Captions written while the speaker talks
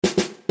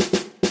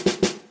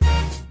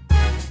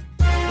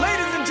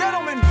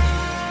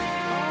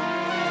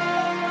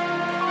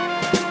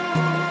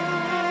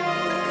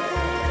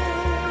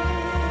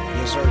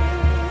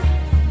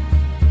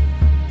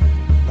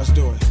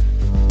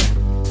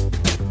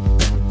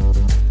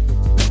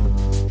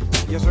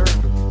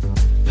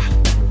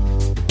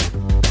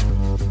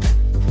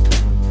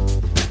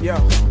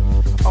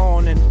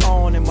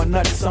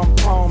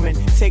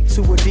Take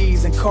 2 of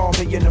these and call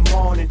me in the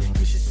morning.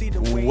 You should see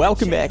the way.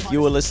 Welcome back.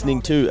 You are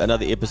listening to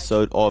another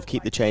episode of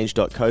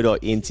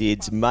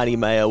keepthechange.co.nz's Money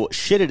Mail.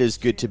 Shit, it is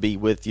good to be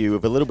with you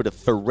with a little bit of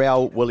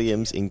Pharrell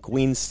Williams and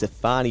Gwen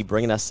Stefani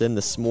bringing us in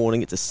this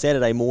morning. It's a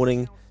Saturday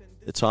morning,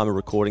 the time of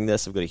recording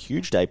this. I've got a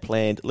huge day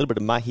planned, a little bit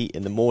of mahi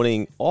in the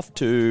morning, off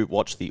to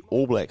watch the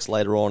All Blacks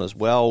later on as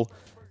well.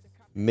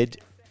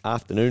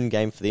 Mid-afternoon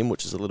game for them,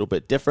 which is a little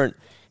bit different.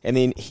 And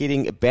then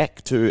heading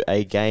back to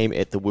a game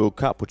at the World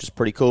Cup, which is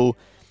pretty cool.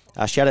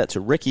 Shout out to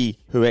Ricky,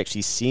 who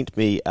actually sent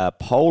me a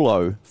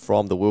polo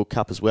from the World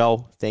Cup as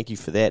well. Thank you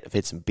for that. I've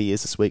had some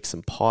beers this week,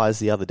 some pies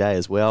the other day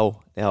as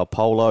well. Now a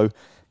polo.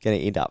 Going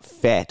to end up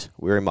fat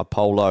wearing my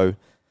polo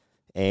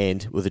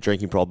and with a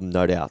drinking problem,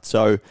 no doubt.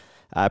 So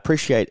I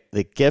appreciate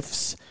the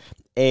gifts.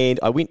 And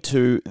I went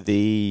to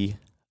the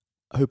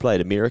Who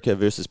Played America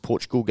versus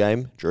Portugal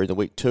game during the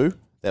week too.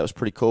 That was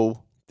pretty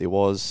cool. There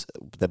was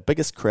the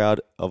biggest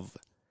crowd of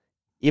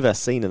ever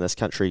seen in this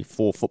country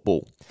for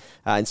football.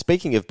 And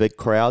speaking of big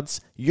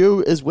crowds,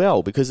 you as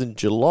well, because in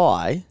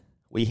July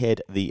we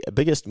had the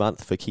biggest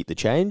month for Keep the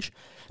Change,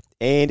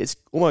 and it's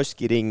almost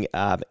getting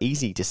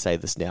easy to say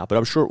this now, but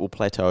I'm sure it will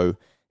plateau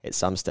at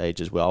some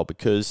stage as well,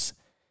 because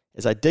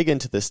as I dig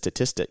into the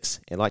statistics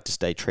and like to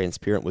stay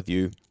transparent with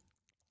you,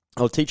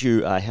 I'll teach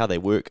you how they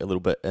work a little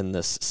bit in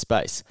this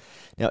space.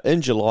 Now,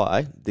 in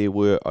July, there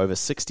were over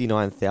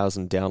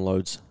 69,000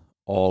 downloads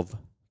of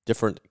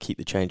different Keep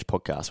the Change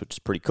podcasts, which is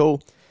pretty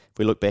cool. If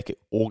we look back at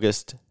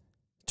August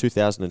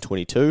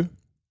 2022,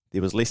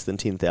 there was less than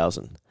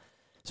 10,000.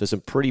 So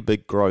some pretty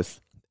big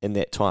growth in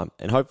that time.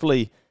 And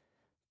hopefully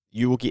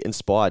you will get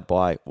inspired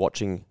by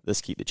watching this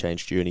Keep the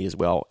Change journey as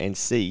well and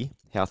see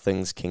how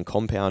things can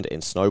compound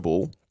and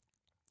snowball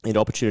and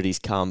opportunities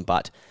come,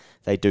 but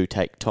they do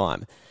take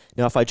time.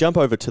 Now, if I jump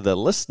over to the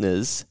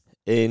listeners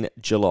in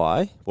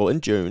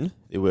June,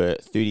 there were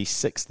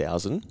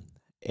 36,000,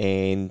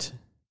 and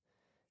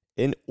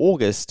in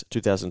August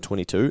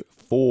 2022,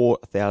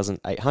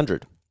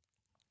 4,800.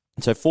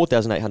 So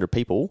 4,800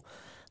 people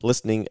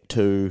listening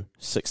to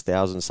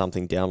 6,000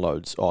 something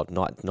downloads,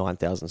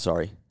 9,000,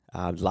 sorry,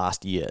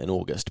 last year in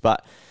August.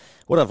 But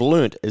what I've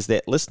learned is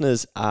that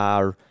listeners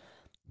are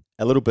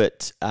a little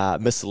bit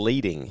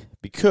misleading,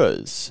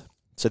 because,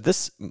 so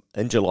this,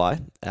 in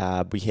July,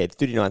 we had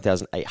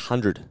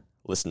 39,800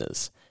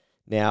 listeners.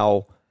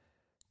 Now,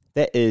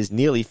 that is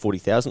nearly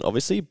 40,000,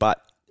 obviously,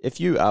 but if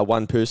you are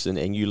one person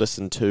and you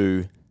listen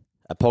to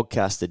a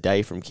podcast a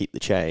day from Keep the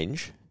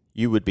Change,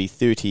 you would be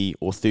 30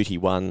 or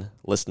 31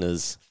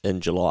 listeners in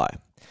July.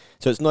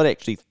 So it's not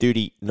actually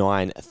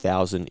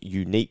 39,000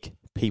 unique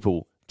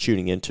people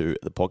tuning into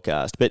the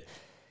podcast. But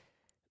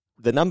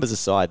the numbers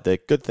aside, the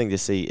good thing to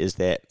see is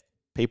that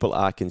people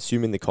are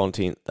consuming the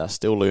content, they're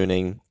still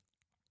learning,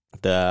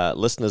 the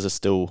listeners are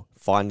still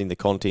finding the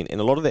content, and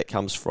a lot of that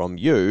comes from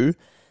you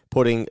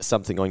putting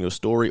something on your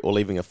story or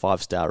leaving a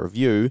 5-star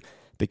review,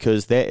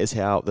 because that is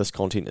how this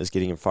content is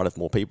getting in front of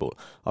more people.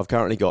 I've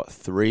currently got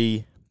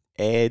 3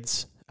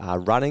 ads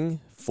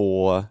running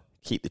for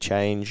Keep the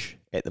Change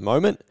at the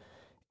moment,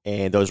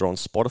 and those are on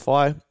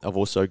Spotify. I've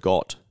also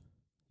got,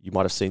 you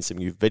might have seen some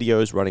new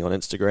videos running on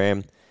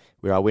Instagram,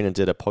 where I went and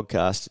did a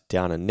podcast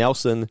down in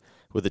Nelson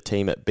with the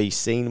team at Be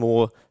Seen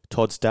More,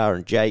 Todd Starr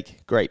and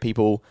Jake, great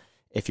people.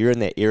 If you're in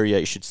that area,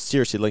 you should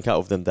seriously link up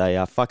with them. They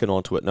are fucking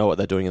onto it, know what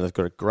they're doing, and they've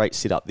got a great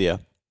setup there.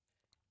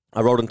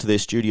 I rolled into their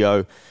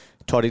studio.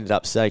 Todd ended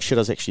up saying, shit,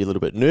 I was actually a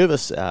little bit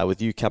nervous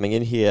with you coming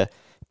in here,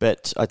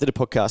 but I did a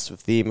podcast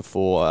with them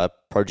for a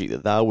project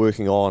that they're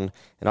working on,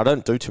 and I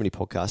don't do too many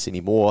podcasts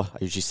anymore. I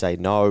usually say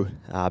no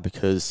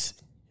because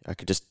I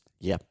could just,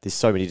 there's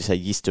so many to say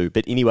yes to.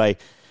 But anyway,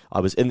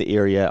 I was in the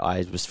area,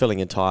 I was filling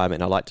in time,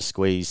 and I like to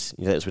squeeze,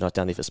 that was when I was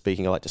down there for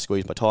speaking, I like to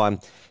squeeze my time.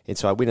 And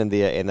so I went in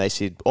there and they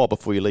said,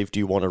 before you leave, do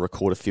you want to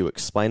record a few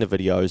explainer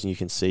videos and you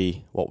can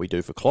see what we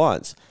do for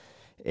clients?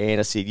 And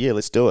I said, yeah,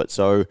 let's do it.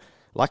 So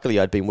luckily,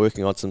 I'd been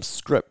working on some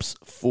scripts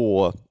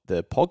for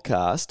the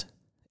podcast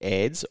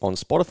ads on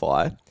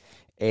Spotify,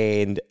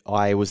 and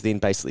I was then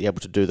basically able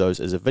to do those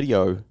as a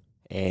video,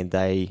 and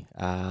they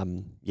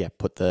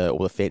put all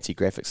the fancy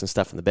graphics and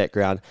stuff in the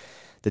background.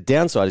 The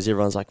downside is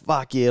everyone's like,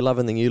 fuck yeah,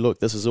 loving the new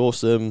look, this is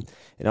awesome.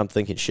 And I'm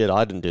thinking, shit,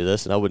 I didn't do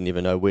this, and I wouldn't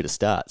even know where to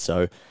start.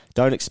 So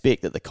don't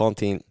expect that the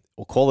content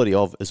or quality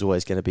of is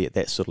always going to be at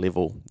that sort of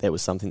level. That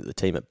was something that the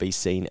team at Be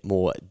Seen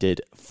More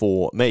did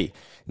for me.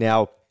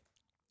 Now,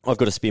 I've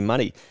got to spend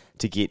money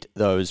to get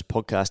those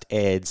podcast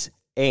ads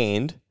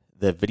and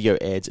the video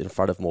ads in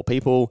front of more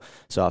people.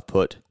 So I've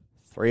put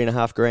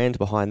 $3,500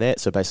 behind that.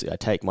 So basically I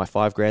take my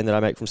 $5,000 that I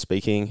make from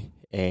speaking,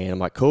 and I'm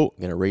like, cool,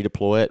 I'm going to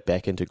redeploy it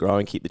back into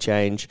growing, Keep the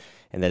Change.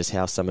 And that is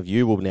how some of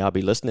you will now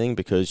be listening,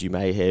 because you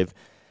may have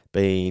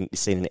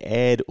seen an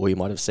ad, or you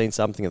might have seen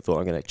something and thought,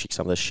 I'm going to check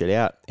some of this shit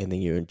out, and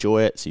then you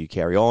enjoy it, so you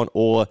carry on.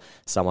 Or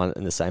someone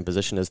in the same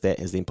position as that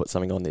has then put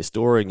something on their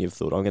story, and you've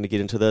thought, I'm going to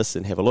get into this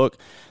and have a look.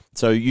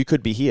 So you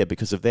could be here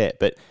because of that.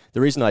 But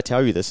the reason I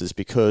tell you this is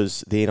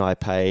because then I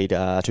paid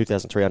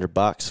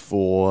 $2,300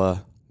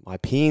 for my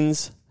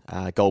pens,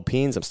 Gold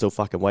pens, I'm still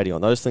fucking waiting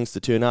on those things to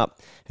turn up.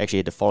 Actually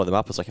had to follow them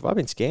up. I was like, have I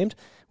been scammed?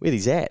 Where are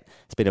these at?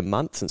 It's been a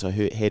month since I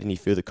had any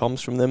further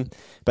comms from them.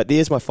 But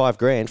there's my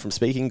 $5,000 from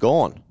speaking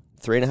gone.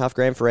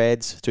 $3,500 for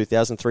ads,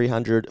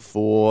 $2,300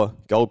 for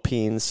gold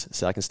pens,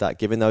 so I can start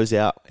giving those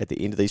out at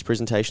the end of these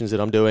presentations that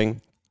I'm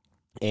doing.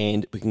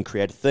 And we can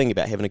create a thing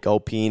about having a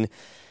gold pen.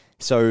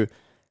 So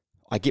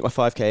I get my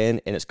 $5,000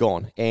 in and it's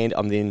gone. And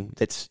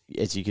that's,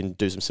 as you can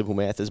do some simple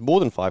math, is more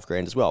than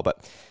 $5,000 as well.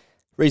 But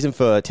reason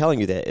for telling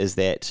you that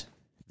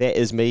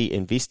is me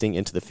investing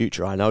into the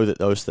future. I know that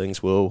those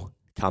things will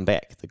come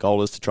back. The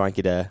goal is to try and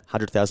get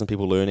 100,000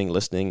 people learning,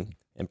 listening,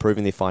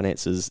 improving their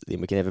finances.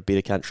 Then we can have a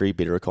better country,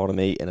 better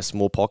economy, and a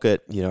small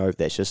pocket.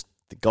 That's just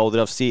the goal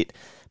that I've set.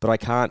 But I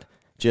can't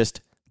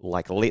just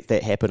let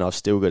that happen. I've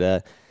still got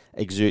to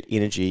exert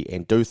energy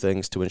and do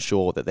things to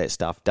ensure that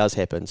stuff does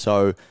happen.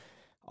 So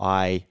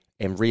I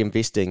am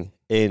reinvesting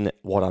in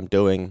what I'm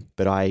doing,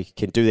 but I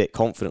can do that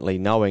confidently,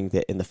 knowing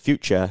that in the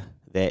future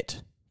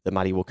that the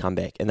money will come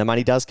back. And the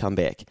money does come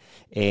back.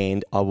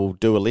 And I will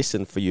do a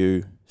lesson for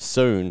you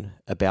soon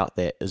about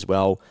that as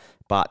well.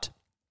 But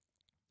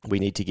we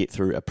need to get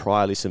through a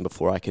prior lesson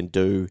before I can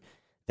do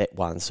that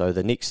one. So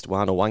the next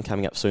one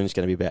coming up soon is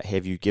going to be about,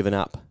 have you given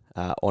up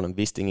on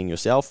investing in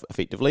yourself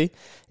effectively,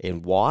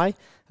 and why?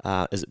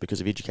 Is it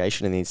because of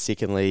education? And then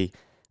secondly,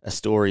 a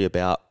story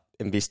about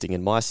investing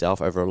in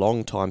myself over a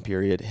long time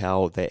period,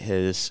 how that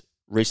has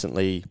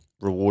recently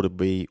rewarded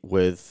me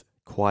with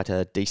quite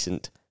a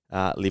decent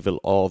level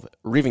of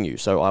revenue.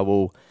 So I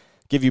will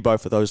give you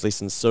both of those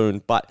lessons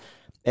soon. But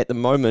at the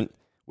moment,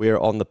 we're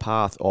on the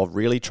path of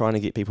really trying to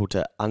get people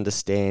to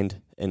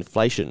understand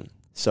inflation.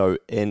 So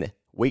in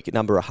week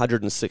number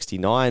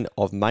 169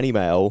 of Money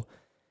Mail,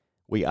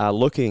 we are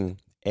looking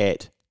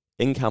at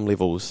income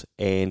levels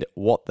and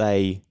what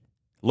they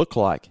look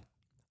like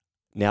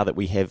now that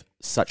we have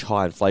such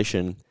high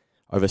inflation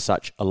over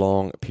such a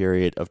long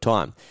period of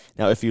time.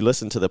 Now, if you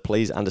listen to the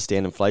Please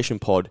Understand Inflation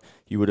pod,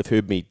 you would have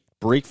heard me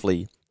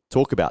briefly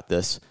talk about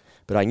this,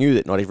 but I knew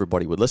that not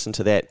everybody would listen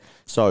to that.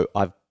 So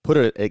I've put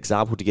an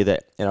example together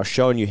and I've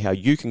shown you how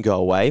you can go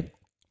away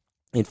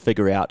and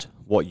figure out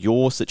what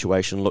your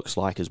situation looks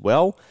like as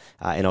well.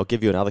 And I'll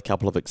give you another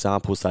couple of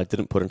examples that I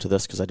didn't put into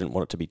this because I didn't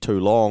want it to be too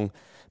long,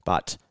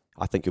 but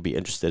I think you'll be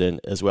interested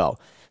in as well.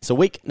 So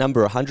week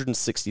number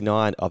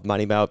 169 of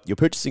Money Mail, your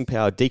purchasing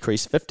power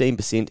decreased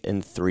 15%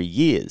 in 3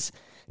 years.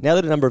 Now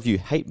that a number of you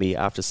hate me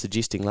after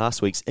suggesting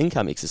last week's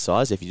income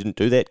exercise, if you didn't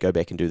do that, go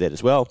back and do that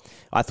as well.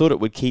 I thought I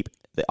would keep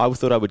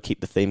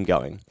the theme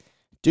going.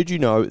 Did you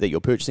know that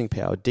your purchasing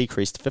power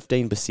decreased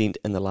 15%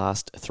 in the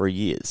last 3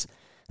 years?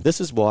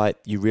 This is why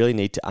you really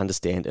need to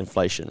understand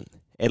inflation.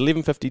 At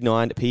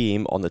 11:59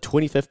 p.m. on the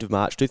 25th of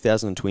March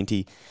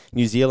 2020,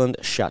 New Zealand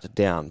shut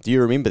down. Do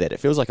you remember that? It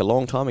feels like a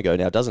long time ago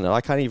now, doesn't it?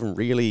 I can't even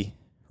really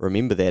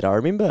remember that. I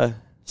remember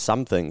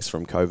some things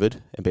from COVID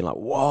and being like,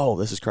 whoa,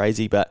 this is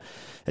crazy, but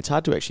it's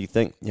hard to actually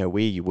think,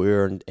 where you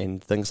were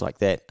and things like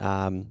that.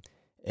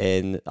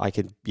 And I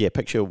could,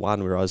 picture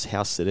one where I was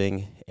house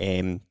sitting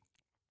and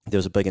there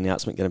was a big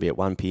announcement going to be at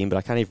 1 p.m, but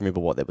I can't even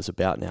remember what that was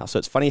about now. So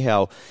it's funny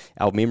how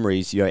our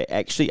memories,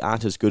 actually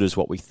aren't as good as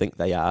what we think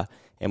they are,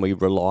 and we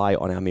rely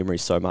on our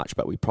memories so much,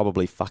 but we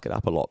probably fuck it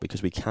up a lot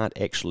because we can't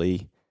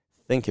actually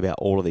think about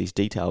all of these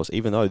details,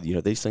 even though,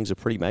 these things are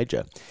pretty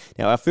major.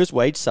 Now, our first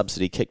wage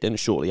subsidy kicked in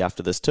shortly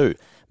after this too.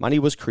 Money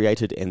was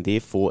created and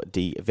therefore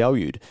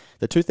devalued.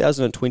 The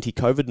 2020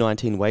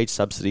 COVID-19 wage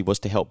subsidy was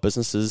to help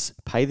businesses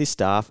pay their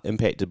staff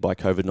impacted by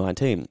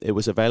COVID-19. It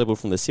was available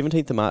from the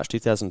 17th of March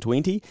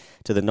 2020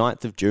 to the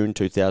 9th of June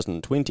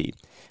 2020.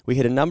 We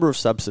had a number of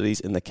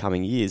subsidies in the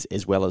coming years,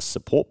 as well as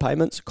support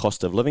payments,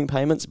 cost of living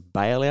payments,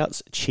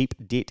 bailouts, cheap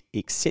debt,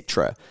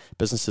 etc.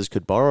 Businesses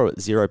could borrow at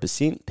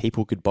 0%,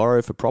 people could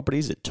borrow for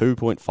properties at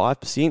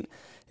 2.5%.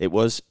 It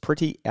was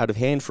pretty out of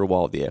hand for a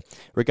while there.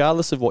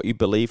 Regardless of what you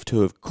believe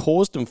to have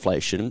caused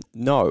inflation,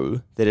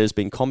 know that it has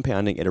been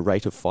compounding at a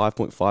rate of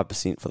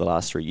 5.5% for the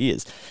last 3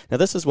 years. Now,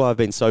 this is why I've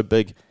been so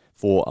big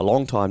for a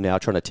long time now,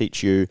 trying to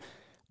teach you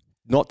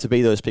not to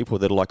be those people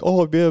that are like,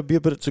 oh, yeah,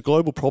 but it's a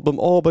global problem.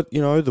 Oh, but,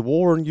 the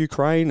war in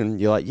Ukraine,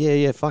 and you're like,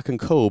 yeah, fucking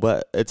cool,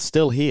 but it's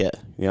still here.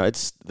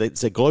 It's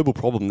a global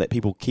problem that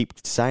people keep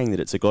saying that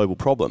it's a global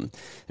problem.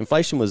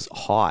 Inflation was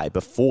high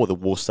before the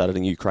war started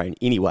in Ukraine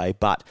anyway,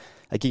 but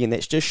again,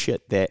 that's just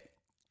shit that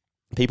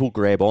people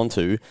grab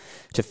onto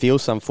to feel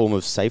some form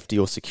of safety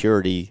or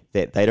security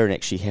that they don't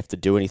actually have to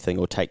do anything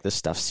or take this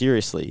stuff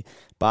seriously.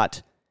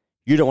 But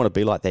you don't want to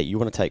be like that. You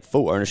want to take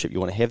full ownership. You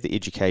want to have the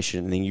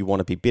education, and then you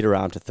want to be better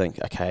armed to think,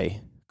 okay,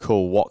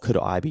 cool, what could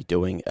I be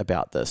doing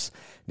about this?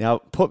 Now,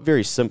 put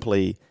very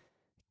simply,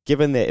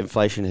 given that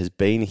inflation has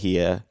been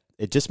here,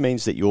 it just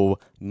means that your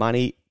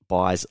money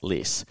buys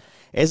less.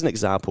 As an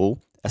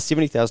example, a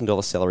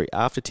 $70,000 salary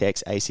after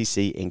tax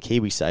ACC and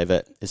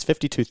KiwiSaver is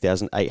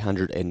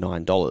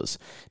 $52,809.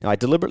 Now, I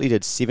deliberately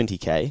did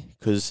 $70K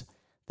because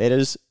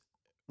that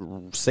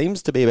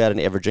seems to be about an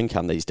average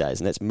income these days,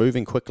 and that's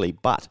moving quickly,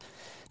 but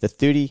the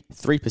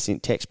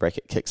 33% tax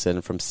bracket kicks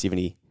in from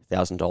 $70,000.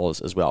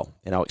 $60,000 as well,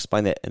 and I'll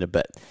explain that in a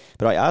bit.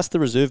 But I asked the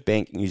Reserve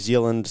Bank New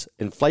Zealand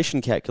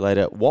inflation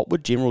calculator, what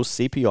would general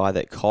CPI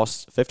that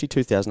costs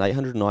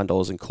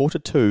 $52,809 in quarter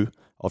 2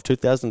 of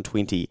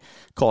 2020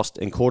 cost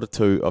in quarter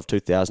 2 of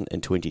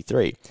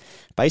 2023.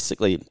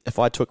 Basically, if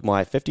I took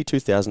my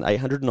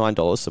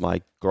 $52,809, so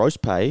my gross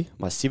pay,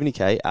 my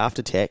 $70K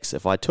after tax,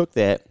 if I took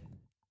that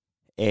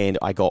and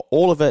I got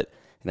all of it,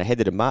 and I had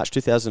that in March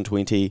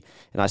 2020,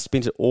 and I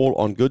spent it all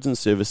on goods and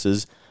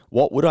services,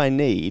 what would I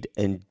need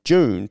in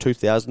June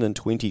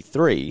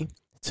 2023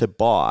 to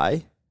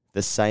buy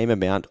the same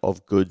amount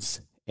of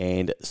goods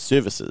and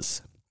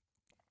services?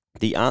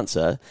 The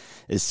answer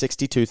is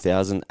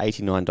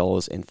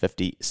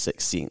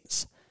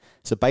 $62,089.56.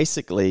 So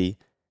basically,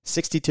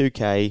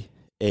 $62K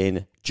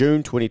in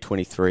June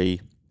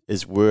 2023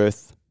 is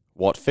worth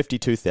what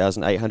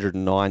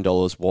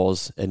 $52,809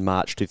 was in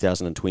March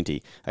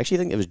 2020. I actually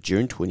think it was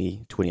June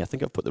 2020. I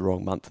think I've put the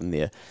wrong month in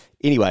there.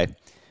 Anyway,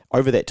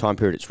 over that time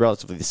period, it's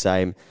relatively the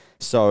same.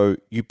 So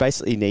you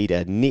basically need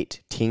a net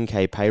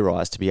 10K pay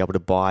rise to be able to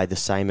buy the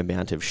same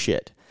amount of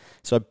shit.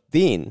 So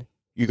then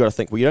you got to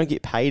think, well, you don't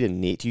get paid in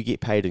net, you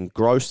get paid in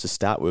gross to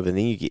start with, and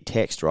then you get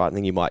taxed, right? And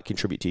then you might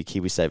contribute to your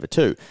KiwiSaver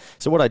too.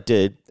 So what I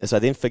did is I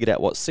then figured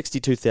out what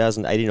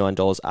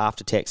 $62,089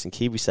 after tax and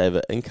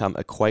KiwiSaver income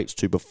equates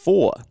to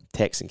before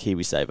tax and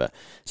KiwiSaver.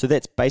 So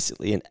that's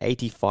basically an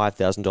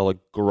 $85,000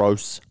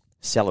 gross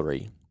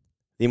salary.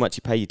 Then once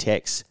you pay your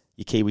tax,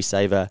 your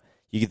KiwiSaver,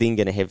 you're then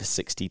going to have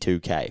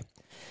 $62K.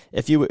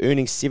 If you were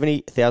earning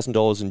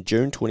 $70,000 in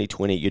June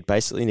 2020, you'd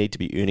basically need to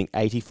be earning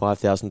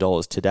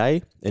 $85,000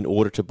 today in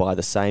order to buy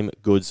the same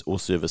goods or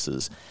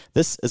services.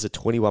 This is a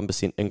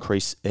 21%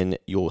 increase in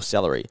your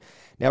salary.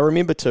 Now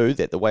remember too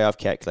that the way I've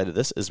calculated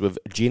this is with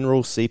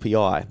general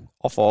CPI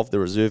off of the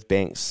Reserve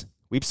Bank's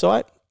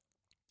website,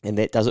 and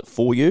that does it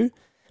for you,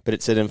 but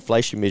it's an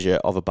inflation measure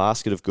of a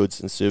basket of goods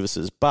and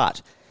services.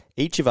 But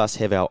each of us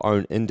have our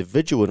own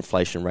individual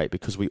inflation rate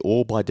because we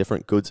all buy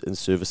different goods and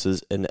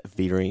services in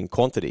varying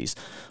quantities,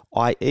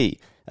 i.e.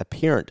 a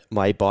parent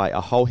may buy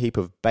a whole heap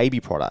of baby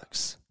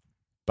products,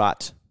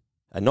 but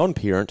a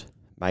non-parent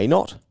may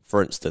not,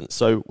 for instance.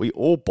 So we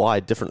all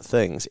buy different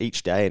things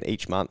each day and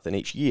each month and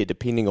each year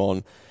depending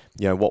on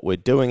what we're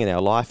doing in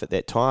our life at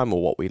that time,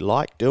 or what we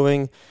like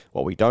doing,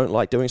 what we don't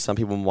like doing. Some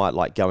people might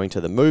like going to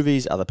the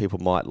movies, other people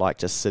might like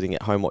just sitting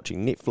at home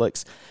watching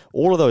Netflix.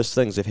 All of those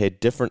things have had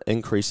different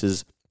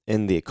increases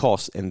in their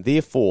costs, and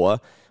therefore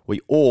we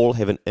all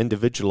have an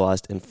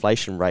individualized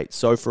inflation rate.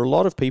 So for a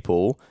lot of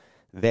people,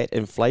 that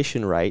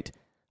inflation rate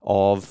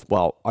of,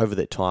 over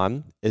that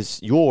time, is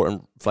your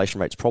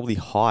inflation rate's probably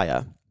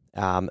higher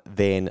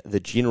than the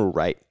general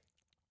rate.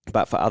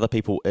 But for other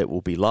people, it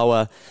will be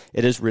lower.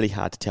 It is really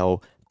hard to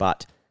tell,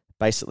 but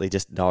basically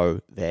just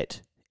know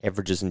that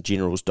averages and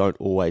generals don't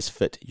always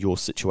fit your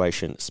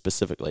situation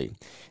specifically.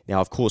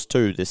 Now, of course,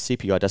 too, the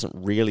CPI doesn't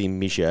really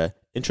measure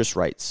interest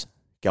rates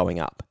going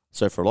up.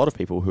 So for a lot of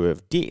people who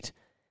have debt,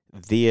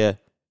 their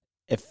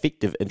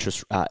effective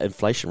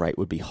inflation rate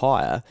would be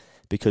higher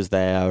because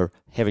they are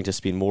having to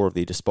spend more of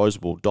their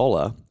disposable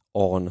dollar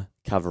on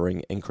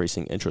covering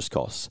increasing interest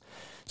costs.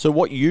 So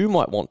what you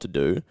might want to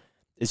do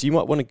is you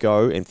might want to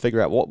go and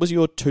figure out what was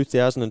your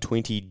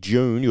 2020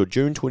 June, your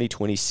June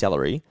 2020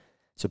 salary.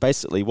 So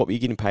basically what were you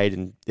getting paid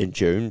in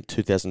June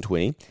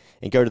 2020,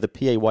 and go to the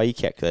PAYE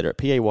calculator at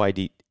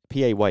paye.net.nz.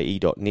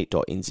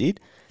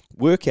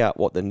 Work out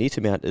what the net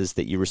amount is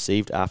that you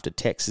received after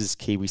taxes,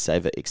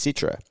 KiwiSaver,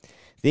 etc.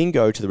 Then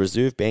go to the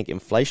Reserve Bank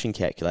inflation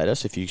calculator.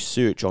 So if you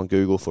search on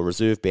Google for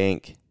Reserve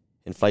Bank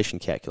inflation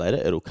calculator,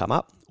 it'll come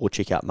up, or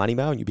check out Money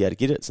Mail and you'll be able to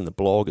get it. It's in the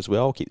blog as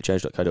well,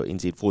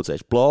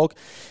 keepthechange.co.nz/blog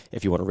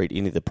if you want to read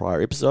any of the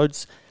prior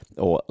episodes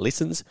or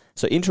lessons.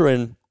 So enter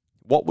in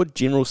what would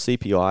general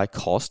CPI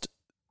cost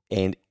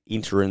and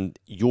enter in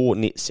your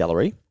net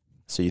salary.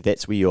 So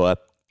that's where you're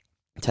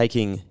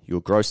taking your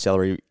gross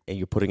salary and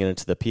you're putting it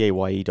into the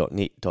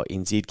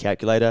paye.net.nz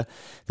calculator.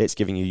 That's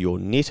giving you your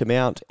net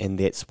amount, and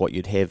that's what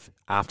you'd have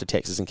after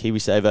taxes and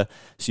KiwiSaver.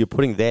 So you're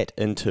putting that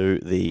into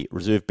the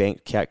Reserve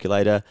Bank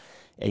calculator,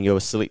 and you're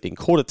selecting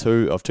quarter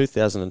 2 of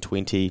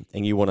 2020,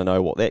 and you want to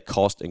know what that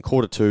cost in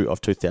quarter 2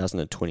 of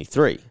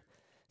 2023.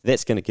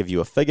 That's going to give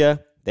you a figure.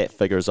 That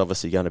figure is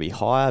obviously going to be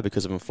higher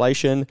because of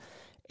inflation.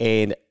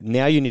 And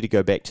now you need to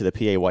go back to the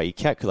PAYE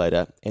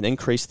calculator and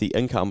increase the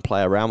income,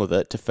 play around with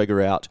it to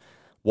figure out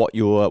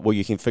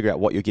you can figure out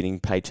what you're getting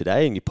paid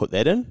today, and you put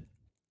that in.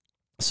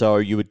 So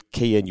you would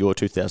key in your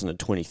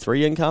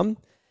 2023 income.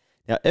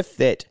 Now, if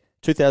that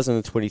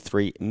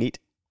 2023 net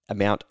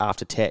amount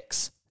after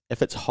tax,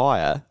 if it's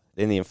higher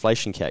than the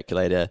inflation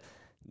calculator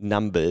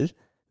numbered,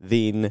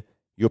 then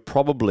you're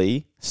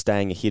probably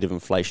staying ahead of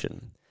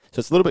inflation. So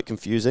it's a little bit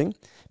confusing,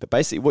 but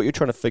basically what you're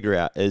trying to figure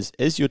out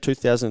is your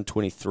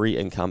 2023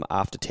 income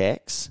after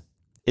tax,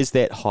 is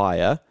that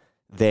higher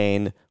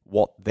than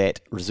what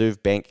that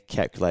Reserve Bank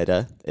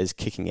calculator is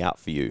kicking out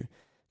for you?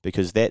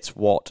 Because that's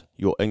what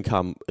your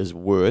income is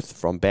worth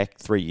from back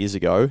 3 years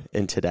ago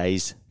in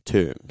today's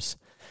terms.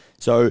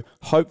 So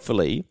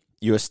hopefully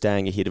you are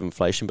staying ahead of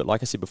inflation. But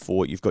like I said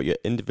before, you've got your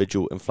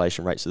individual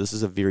inflation rate. So this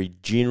is a very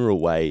general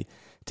way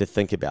to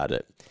think about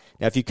it.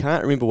 Now, if you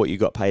can't remember what you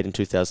got paid in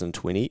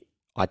 2020,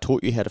 I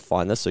taught you how to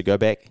find this. So go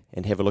back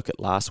and have a look at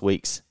last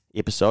week's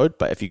episode.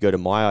 But if you go to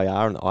MyIR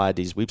on the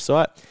IRD's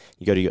website,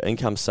 you go to your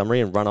income summary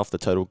and run off the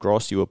total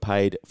gross you were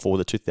paid for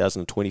the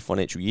 2020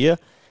 financial year,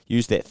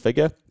 use that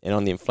figure, and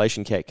on the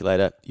inflation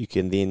calculator, you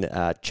can then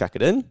chuck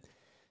it in.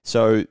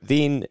 So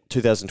then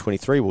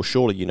 2023, well,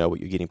 surely you know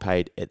what you're getting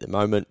paid at the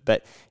moment.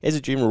 But as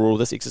a general rule,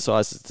 this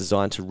exercise is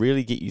designed to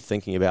really get you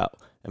thinking about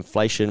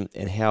inflation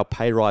and how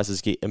pay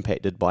rises get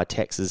impacted by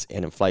taxes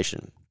and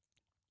inflation.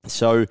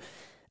 So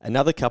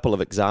another couple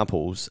of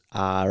examples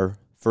are,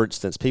 for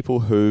instance,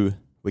 people who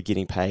were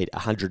getting paid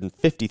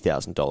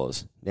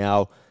 $150,000.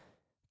 Now,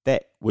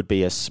 that would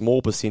be a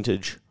small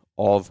percentage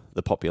of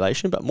the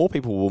population, but more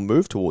people will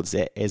move towards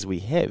that as we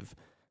have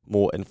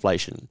more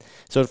inflation.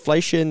 So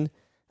inflation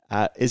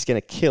is going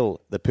to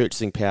kill the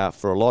purchasing power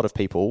for a lot of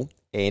people,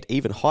 and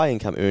even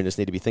high-income earners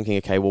need to be thinking,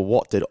 okay, well,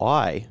 what did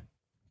I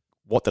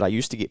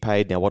used to get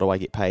paid? Now, what do I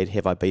get paid?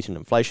 Have I beaten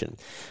inflation?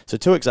 So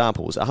two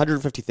examples,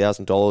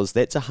 $150,000,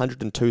 that's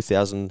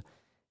 $102,000.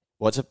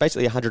 Well, it's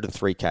basically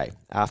 $103K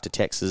after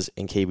taxes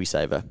and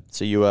KiwiSaver.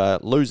 So you are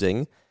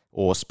losing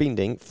or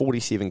spending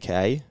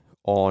 $47K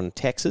on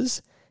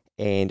taxes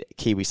and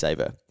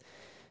KiwiSaver.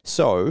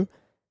 So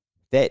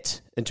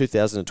that in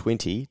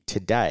 2020,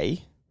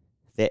 today,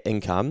 that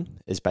income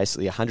is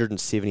basically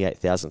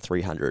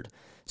 $178,300.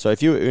 So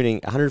if you were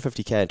earning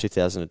 $150K in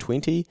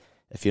 2020,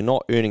 if you're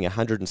not earning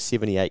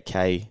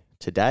 $178K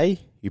today,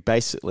 you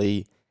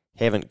basically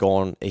haven't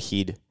gone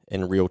ahead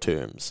in real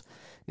terms.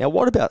 Now,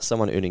 what about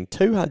someone earning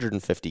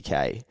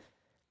 $250K?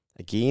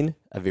 Again,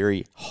 a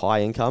very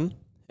high income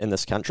in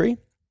this country.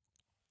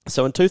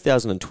 So in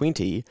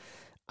 2020,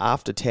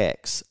 after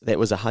tax, that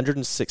was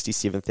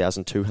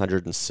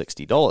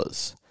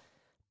 $167,260.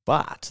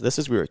 But this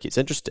is where it gets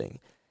interesting.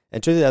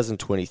 In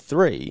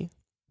 2023,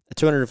 a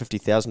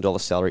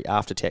 $250,000 salary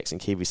after tax and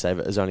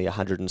KiwiSaver is only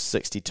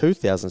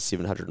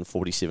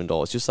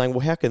 $162,747. You're saying,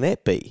 well, how can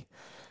that be?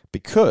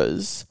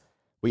 Because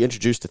we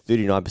introduced a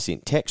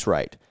 39% tax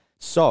rate.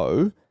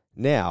 So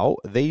now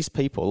these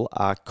people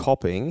are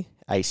copping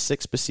a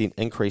 6%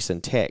 increase in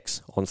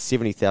tax on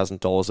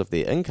 $70,000 of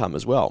their income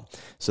as well.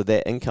 So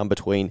their income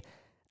between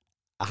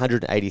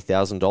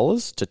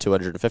 $180,000 to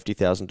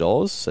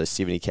 $250,000, so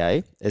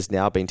 $70K, is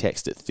now being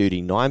taxed at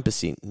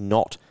 39%,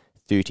 not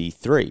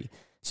 33%.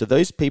 So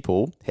those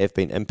people have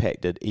been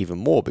impacted even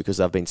more because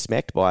they've been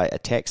smacked by a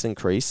tax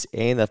increase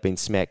and they've been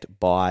smacked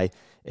by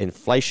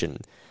inflation.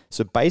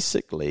 So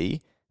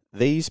basically,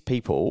 these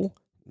people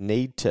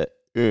need to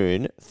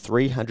earn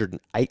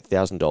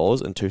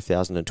 $308,000 in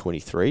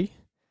 2023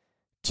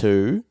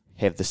 to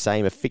have the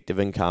same effective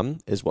income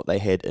as what they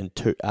had in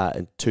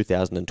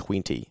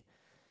 2020.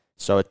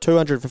 So a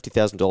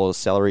 $250,000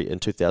 salary in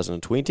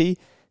 2020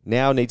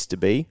 now needs to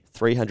be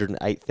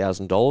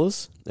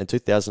 $308,000 in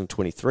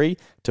 2023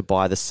 to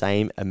buy the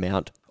same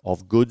amount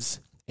of goods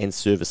and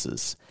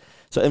services.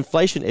 So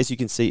inflation, as you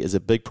can see, is a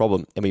big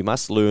problem, and we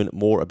must learn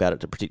more about it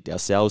to protect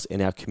ourselves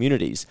and our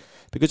communities.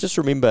 Because just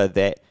remember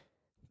that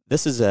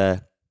this is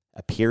a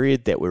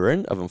period that we're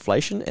in of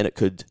inflation, and it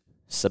could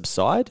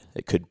subside.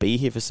 It could be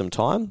here for some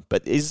time,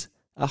 but there's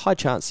a high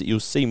chance that you'll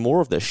see more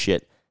of this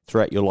shit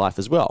throughout your life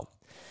as well.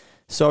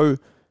 So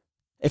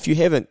if you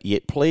haven't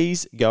yet,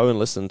 please go and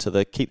listen to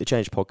the Keep the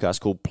Change podcast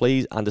called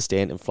Please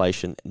Understand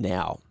Inflation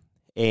Now.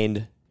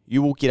 And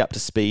you will get up to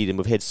speed, and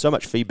we've had so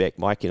much feedback,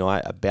 Mike and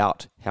I,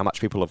 about how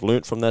much people have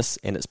learnt from this,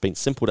 and it's been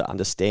simple to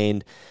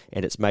understand,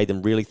 and it's made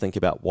them really think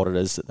about what it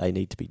is that they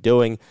need to be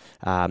doing,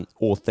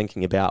 or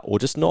thinking about, or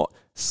just not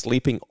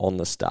sleeping on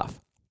this stuff.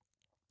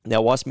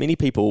 Now, whilst many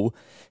people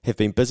have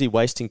been busy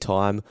wasting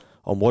time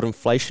on what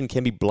inflation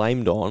can be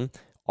blamed on,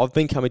 I've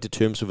been coming to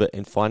terms with it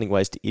and finding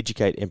ways to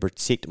educate and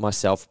protect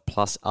myself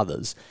plus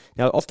others.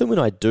 Now, often when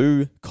I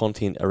do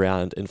content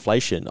around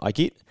inflation,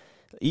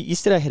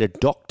 yesterday I had a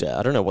doctor,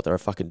 I don't know what they're a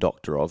fucking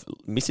doctor of,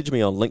 message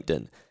me on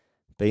LinkedIn,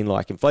 being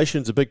like,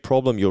 inflation's a big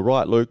problem, you're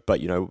right, Luke,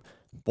 but,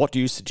 what do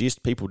you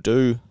suggest people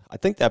do? I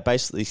think they're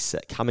basically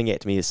coming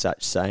at me as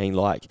such, saying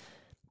like,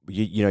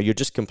 you're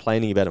just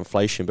complaining about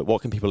inflation, but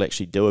what can people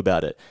actually do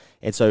about it?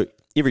 And so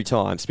every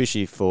time,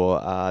 especially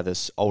for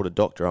this older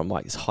doctor, I'm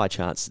like, there's high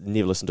chance,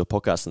 never listened to a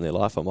podcast in their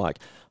life. I'm like,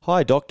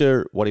 hi,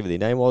 doctor, whatever their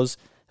name was.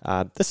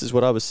 This is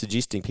what I was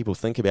suggesting people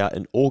think about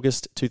in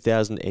August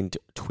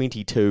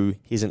 2022.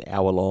 Here's an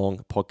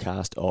hour-long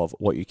podcast of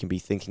what you can be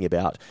thinking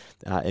about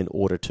in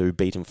order to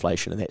beat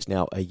inflation, and that's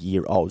now a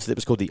year old. So that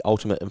was called the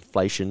Ultimate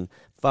Inflation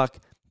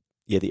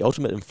the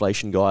Ultimate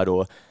Inflation Guide,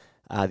 or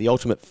the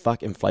Ultimate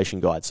Fuck Inflation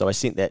Guide. So I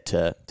sent that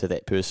to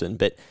that person.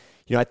 But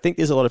I think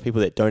there's a lot of people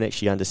that don't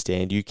actually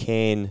understand. You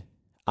can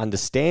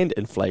understand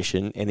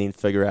inflation and then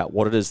figure out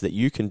what it is that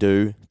you can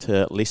do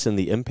to lessen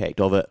the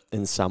impact of it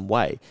in some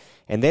way.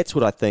 And that's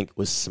what I think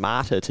was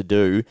smarter to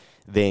do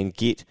than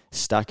get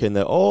stuck in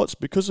the, it's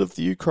because of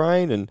the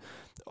Ukraine, and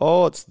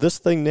it's this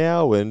thing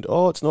now, and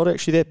it's not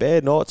actually that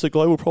bad, and it's a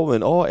global problem,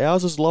 and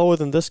ours is lower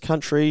than this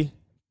country.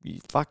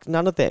 fuck,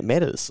 none of that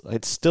matters.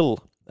 It's still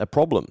a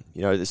problem.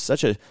 It's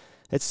such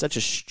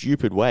a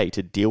stupid way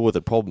to deal with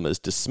a problem, is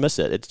dismiss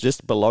it. It's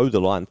just below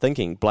the line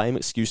thinking, blame,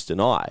 excuse,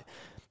 deny.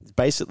 It's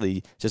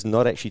basically just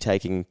not actually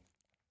taking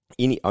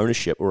any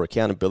ownership or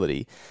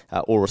accountability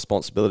or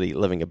responsibility,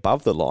 living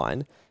above the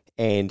line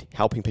and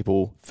helping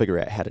people figure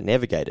out how to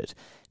navigate it.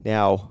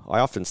 Now, I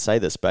often say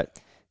this, but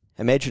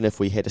imagine if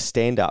we had a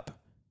stand-up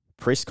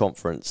press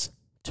conference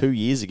 2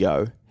 years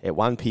ago at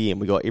 1 p.m.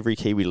 We got every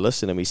Kiwi to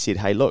listen and we said,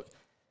 hey, look,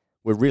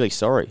 we're really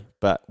sorry,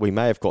 but we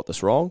may have got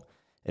this wrong.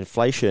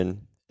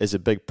 Inflation is a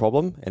big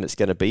problem and it's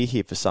going to be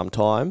here for some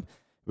time.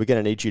 We're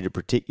going to need you to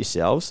protect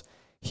yourselves.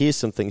 Here's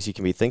some things you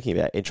can be thinking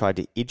about, and try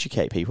to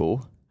educate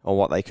people on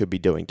what they could be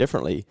doing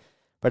differently.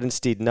 But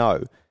instead,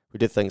 no, we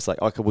did things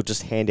like, okay, we'll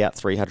just hand out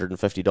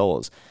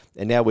 $350.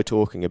 And now we're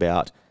talking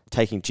about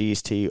taking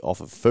GST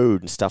off of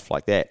food and stuff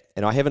like that.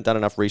 And I haven't done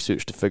enough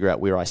research to figure out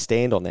where I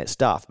stand on that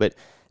stuff. But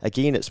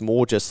again, it's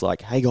more just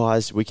like, hey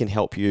guys, we can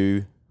help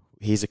you.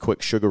 Here's a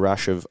quick sugar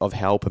rush of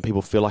help. And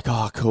people feel like,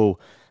 oh, cool,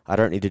 I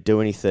don't need to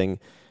do anything.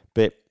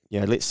 But,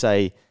 let's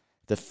say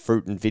the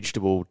fruit and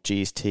vegetable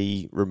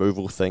GST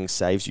removal thing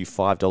saves you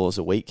 $5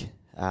 a week.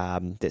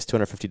 That's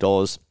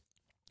 $250.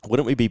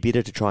 Wouldn't we be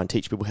better to try and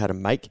teach people how to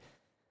make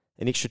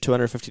an extra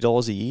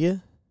 $250 a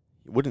year?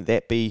 Wouldn't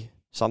that be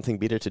something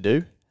better to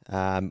do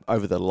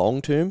over the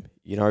long term?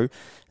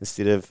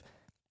 Instead of,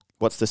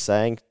 what's the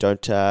saying?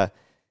 Don't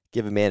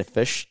give a man a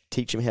fish,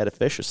 teach him how to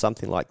fish, or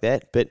something like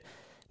that. But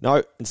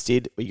no,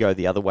 instead we go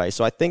the other way.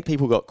 So I think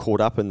people got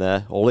caught up in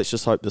let's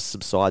just hope this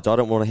subsides. I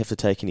don't want to have to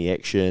take any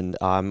action.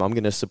 I'm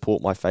going to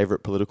support my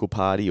favourite political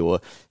party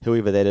or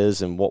whoever that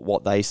is and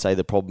what they say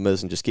the problem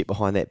is, and just get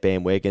behind that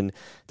bandwagon.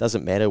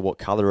 Doesn't matter what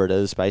colour it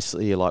is.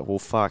 Basically, you're like, well,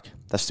 fuck,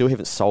 they still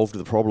haven't solved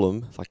the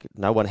problem. Like,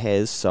 no one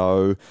has,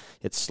 so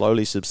it's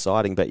slowly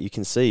subsiding. But you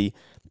can see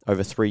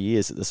over 3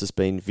 years that this has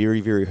been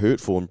very, very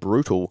hurtful and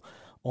brutal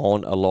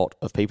on a lot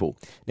of people.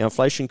 Now,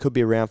 inflation could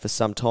be around for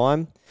some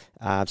time,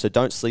 so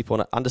don't sleep on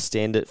it.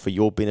 Understand it for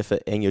your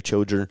benefit and your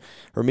children.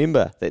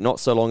 Remember that not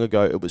so long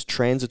ago it was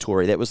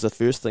transitory. That was the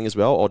first thing as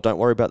well. Oh, don't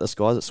worry about this,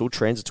 guys. It's all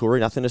transitory.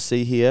 Nothing to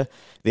see here.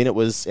 Then it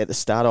was at the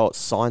start, it's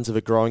signs of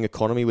a growing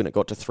economy. When it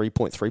got to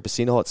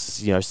 3.3%,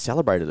 it's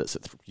celebrated. It's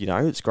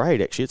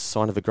great. Actually, it's a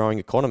sign of a growing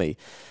economy.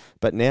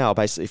 But now,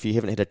 basically, if you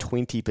haven't had a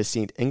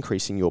 20%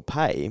 increase in your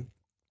pay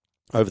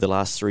over the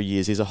last 3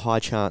 years, there's a high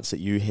chance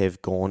that you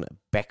have gone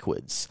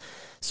backwards.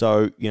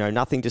 So,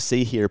 nothing to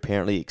see here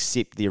apparently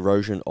except the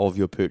erosion of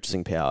your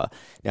purchasing power.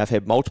 Now, I've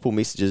had multiple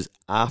messages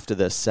after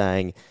this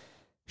saying,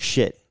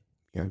 shit,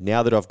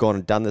 now that I've gone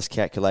and done this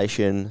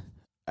calculation,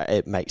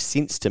 it makes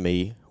sense to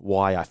me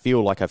why I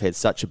feel like I've had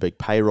such a big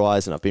pay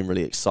rise and I've been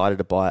really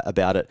excited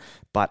about it,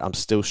 but I'm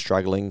still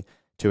struggling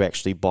to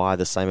actually buy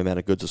the same amount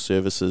of goods or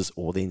services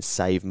or then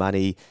save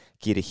money,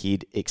 get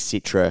ahead,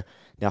 etc.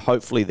 Now,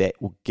 hopefully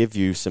that will give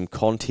you some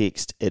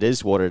context. It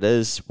is what it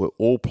is. We're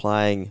all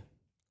playing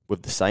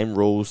with the same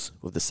rules,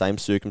 with the same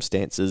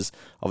circumstances.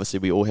 Obviously,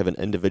 we all have an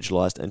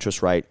individualized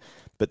interest rate,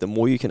 but the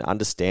more you can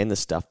understand this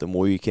stuff, the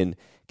more you can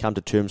come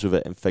to terms with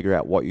it and figure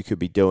out what you could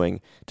be doing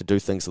to do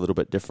things a little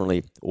bit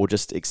differently, or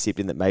just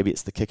accepting that maybe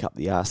it's the kick up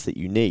the ass that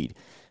you need.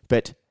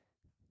 But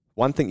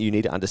one thing you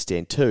need to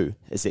understand too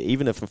is that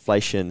even if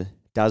inflation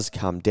does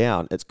come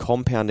down, it's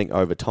compounding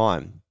over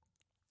time.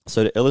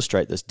 So to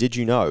illustrate this, did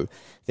you know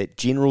that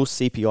general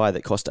CPI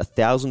that cost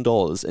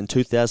 $1,000 in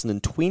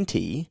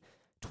 2020,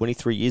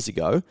 23 years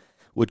ago,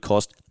 would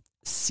cost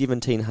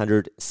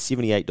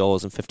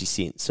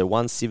 $1,778.50, so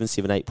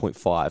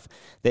 1778.5.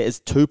 That is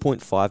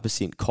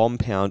 2.5%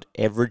 compound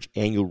average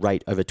annual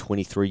rate over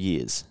 23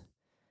 years,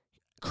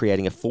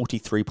 creating a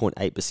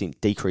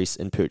 43.8% decrease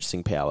in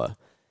purchasing power.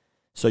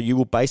 So you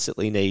will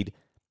basically need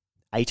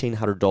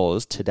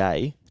 $1,800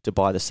 today to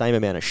buy the same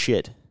amount of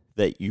shit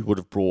that you would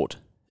have bought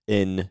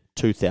in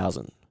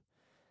 2000.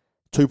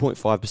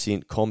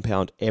 2.5%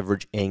 compound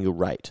average annual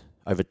rate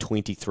over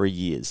 23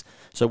 years.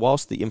 So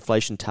whilst the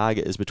inflation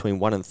target is between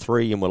 1 and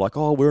 3, and we're like,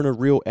 oh, we're in a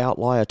real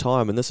outlier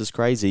time and this is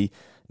crazy,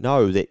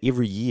 know that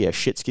every year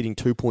shit's getting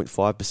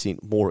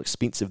 2.5% more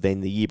expensive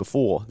than the year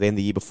before, then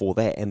the year before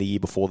that, and the year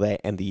before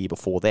that, and the year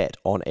before that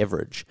on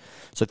average.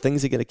 So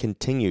things are going to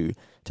continue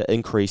to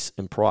increase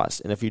in price.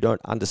 And if you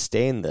don't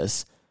understand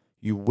this,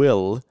 you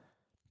will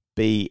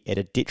be at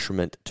a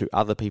detriment to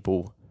other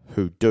people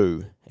who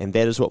do. And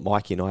that is what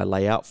Mikey and I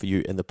lay out for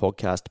you in the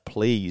podcast.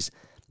 Please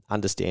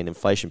understand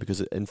inflation,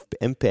 because it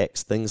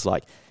impacts things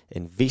like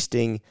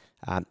investing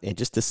and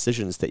just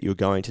decisions that you're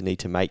going to need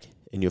to make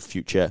in your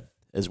future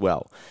as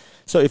well.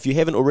 So if you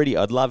haven't already,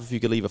 I'd love if you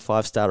could leave a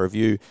 5-star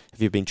review.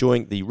 If you've been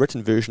enjoying the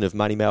written version of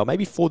Money Mail,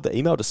 maybe forward the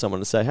email to someone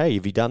and say, hey,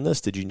 have you done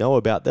this? Did you know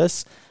about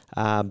this?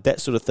 That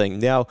sort of thing.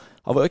 Now,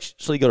 I've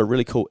actually got a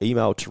really cool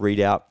email to read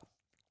out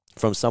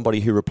from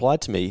somebody who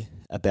replied to me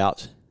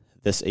about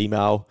this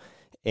email.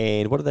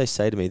 And what did they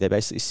say to me? They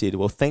basically said,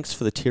 well, thanks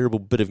for the terrible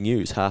bit of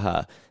news,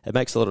 haha. It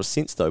makes a lot of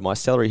sense though. My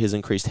salary has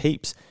increased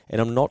heaps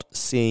and I'm not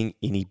seeing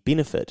any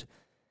benefit.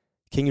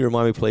 Can you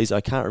remind me, please? I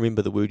can't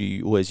remember the word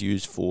you always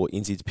use for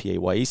NZ's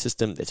PAYE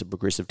system. That's a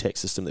progressive tax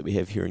system that we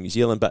have here in New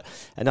Zealand. But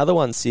another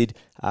one said,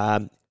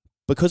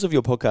 because of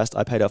your podcast,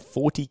 I paid a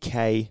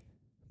 $40K,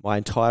 my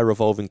entire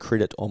revolving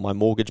credit on my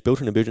mortgage,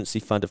 built an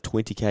emergency fund of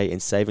 $20K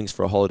and savings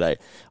for a holiday.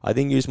 I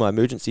then used my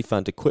emergency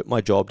fund to quit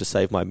my job to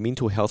save my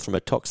mental health from a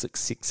toxic,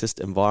 sexist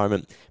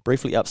environment,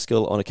 briefly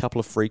upskill on a couple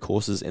of free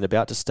courses, and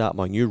about to start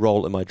my new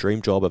role in my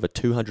dream job of a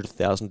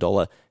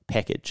 $200,000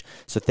 package.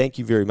 So thank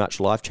you very much.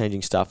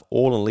 Life-changing stuff,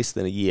 all in less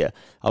than a year.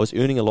 I was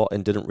earning a lot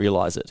and didn't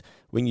realize it.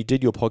 When you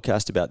did your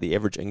podcast about the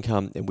average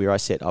income and where I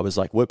sat, I was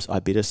like, whoops, I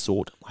better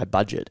sort my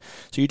budget.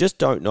 So you just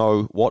don't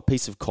know what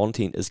piece of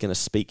content is going to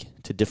speak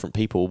to different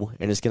people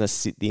and is going to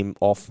set them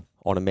off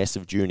on a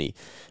massive journey.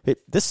 But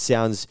this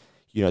sounds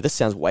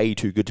way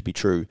too good to be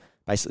true.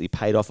 Basically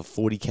paid off a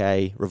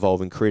 $40K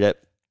revolving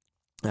credit,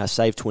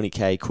 save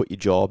 $20K, quit your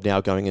job,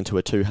 now going into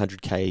a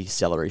 $200K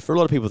salary. For a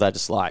lot of people, they're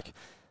just like,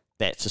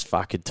 that's just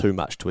fucking too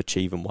much to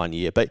achieve in 1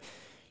 year. But,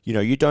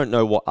 you don't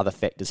know what other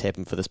factors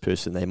happen for this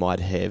person. They might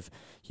have,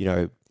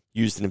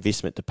 used an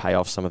investment to pay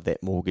off some of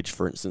that mortgage,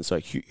 for instance. So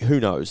who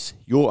knows?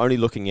 You're only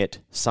looking at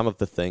some of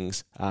the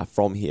things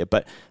from here.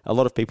 But a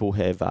lot of people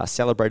have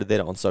celebrated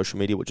that on social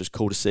media, which is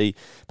cool to see.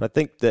 But I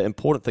think the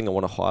important thing I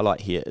want to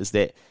highlight here is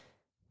that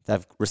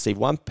they've received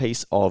one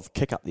piece of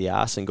kick up the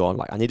ass and gone,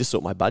 like, I need to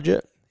sort my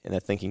budget. And they're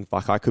thinking,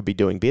 like, I could be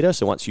doing better.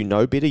 So once you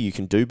know better, you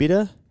can do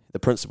better. The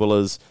principle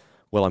is,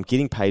 well, I'm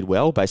getting paid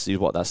well, basically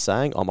what they're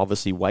saying. I'm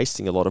obviously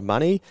wasting a lot of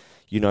money.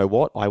 You know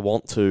what? I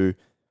want to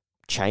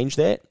change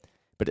that,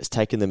 but it's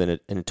taken them an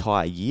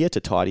entire year to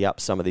tidy up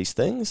some of these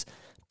things.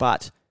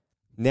 But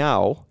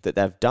now that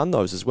they've done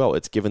those as well,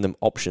 it's given them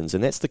options.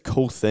 And that's the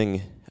cool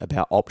thing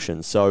about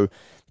options. So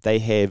they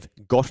have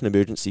got an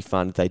emergency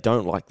fund. They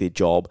don't like their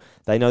job.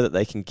 They know that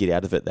they can get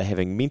out of it. They're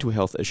having mental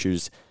health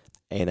issues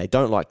and they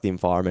don't like the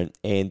environment,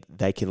 and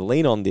they can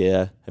lean on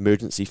their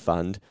emergency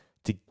fund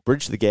to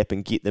bridge the gap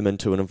and get them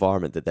into an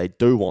environment that they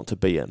do want to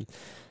be in.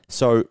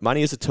 So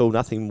money is a tool,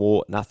 nothing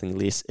more, nothing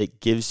less. It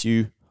gives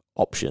you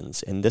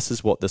options. And this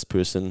is what this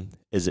person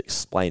is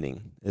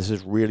explaining. This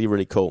is really,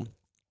 really cool.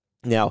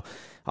 Now,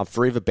 I'm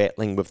forever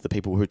battling with the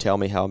people who tell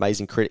me how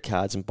amazing credit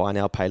cards and buy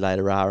now, pay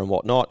later are and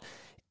whatnot.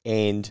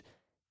 And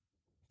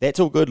that's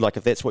all good. Like,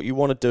 if that's what you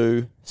want to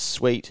do,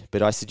 sweet.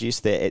 But I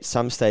suggest that at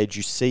some stage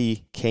you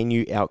see, can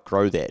you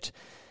outgrow that?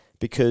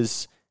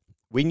 Because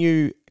when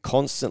you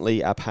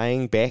constantly are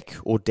paying back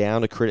or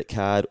down a credit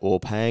card or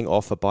paying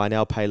off a buy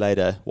now, pay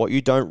later, what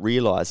you don't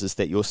realize is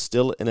that you're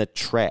still in a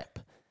trap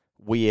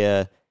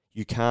where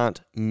you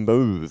can't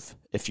move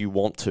if you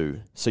want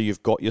to. So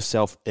you've got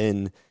yourself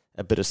in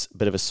a bit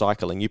of a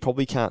cycle, and you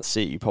probably can't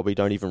see it. You probably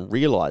don't even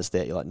realize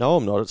that. You're like, no,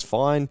 I'm not. It's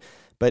fine.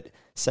 But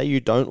say you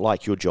don't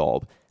like your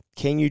job.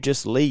 Can you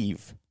just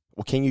leave?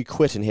 Or can you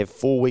quit and have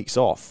 4 weeks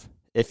off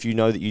if you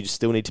know that you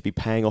still need to be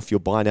paying off your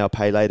buy now,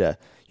 pay later,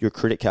 your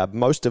credit card?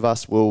 Most of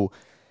us will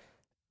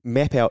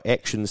map our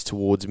actions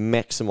towards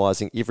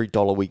maximizing every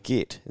dollar we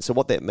get. And so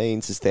what that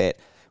means is that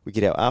we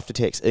get our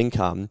after-tax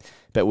income,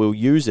 but we'll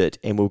use it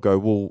and we'll go,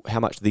 well, how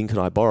much then can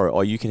I borrow?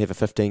 Oh, you can have a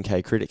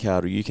 15K credit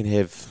card, or you can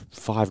have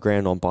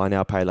 $5,000 on buy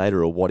now, pay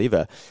later, or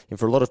whatever. And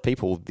for a lot of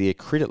people, their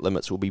credit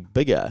limits will be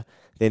bigger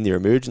than their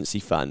emergency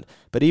fund.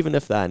 But even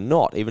if they're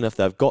not, even if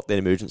they've got that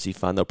emergency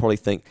fund, they'll probably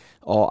think,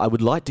 oh, I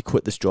would like to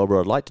quit this job,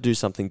 or I'd like to do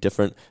something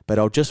different, but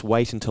I'll just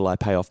wait until I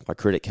pay off my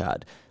credit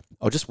card.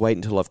 I'll just wait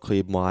until I've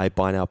cleared my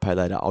buy now, pay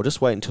later. I'll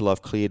just wait until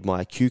I've cleared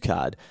my Q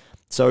card.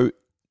 So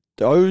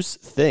those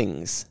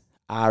things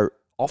are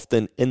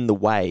often in the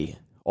way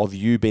of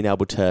you being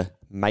able to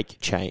make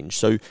change.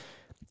 So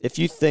if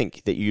you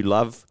think that you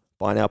love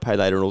buy now, pay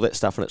later and all that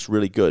stuff and it's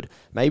really good,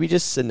 maybe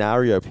just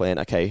scenario plan,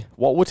 okay,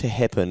 what would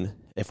happen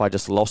if I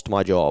just lost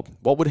my job?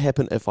 What would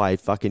happen if I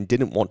fucking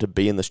didn't want to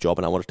be in this job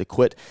and I wanted to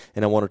quit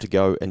and I wanted to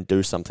go and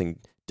do something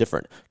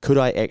different? Could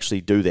I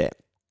actually do that?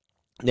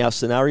 Now,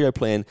 scenario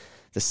plan,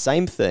 the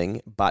same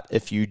thing, but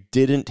if you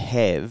didn't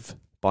have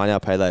buy now,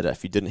 pay later,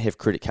 if you didn't have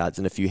credit cards,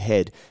 and if you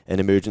had an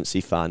emergency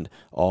fund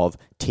of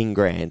 10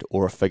 grand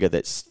or a figure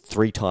that's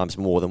 3 times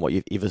more than what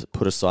you've ever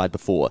put aside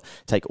before,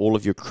 take all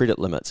of your credit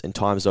limits and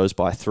times those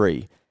by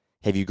 3.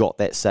 Have you got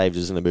that saved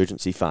as an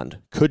emergency fund?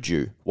 Could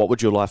you? What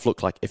would your life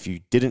look like if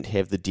you didn't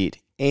have the debt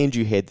and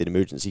you had that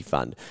emergency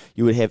fund?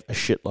 You would have a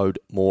shitload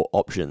more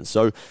options.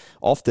 So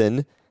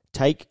often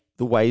take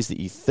the ways that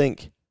you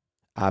think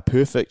are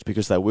perfect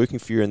because they're working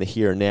for you in the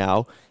here and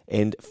now,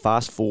 and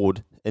fast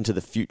forward into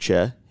the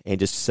future and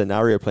just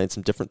scenario plan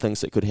some different things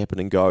that could happen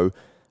and go,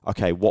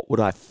 okay, what would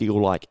I feel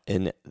like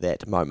in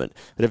that moment?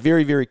 But a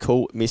very, very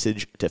cool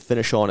message to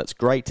finish on. It's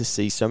great to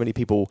see so many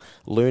people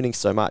learning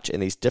so much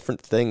and these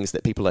different things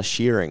that people are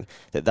sharing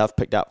that they've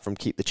picked up from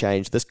Keep the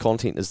Change. This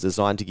content is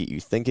designed to get you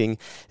thinking,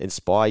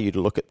 inspire you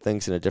to look at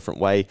things in a different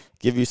way,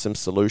 give you some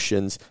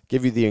solutions,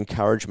 give you the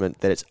encouragement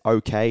that it's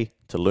okay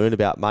to learn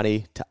about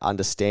money, to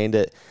understand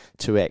it,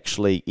 to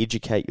actually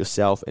educate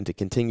yourself and to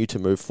continue to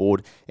move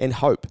forward and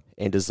hope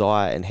and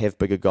desire and have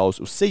bigger goals.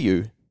 We'll see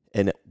you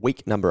in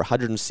week number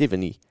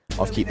 170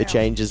 of Keep the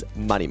Change's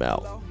Money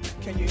Mail.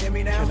 Can you hear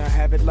me now? Can I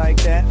have it like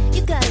that?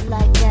 You got it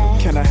like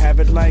that. Can I have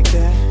it like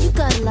that? You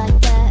got it like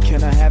that.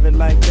 Can I have it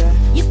like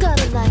that? You got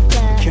it like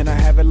that. Can I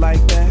have it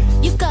like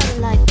that? You got it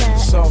like that.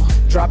 So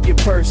drop your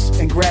purse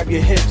and grab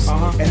your hips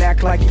and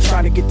act like you're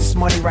trying to get this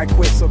money right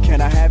quick. So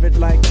can I have it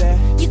like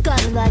that? You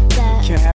got it like that. Can I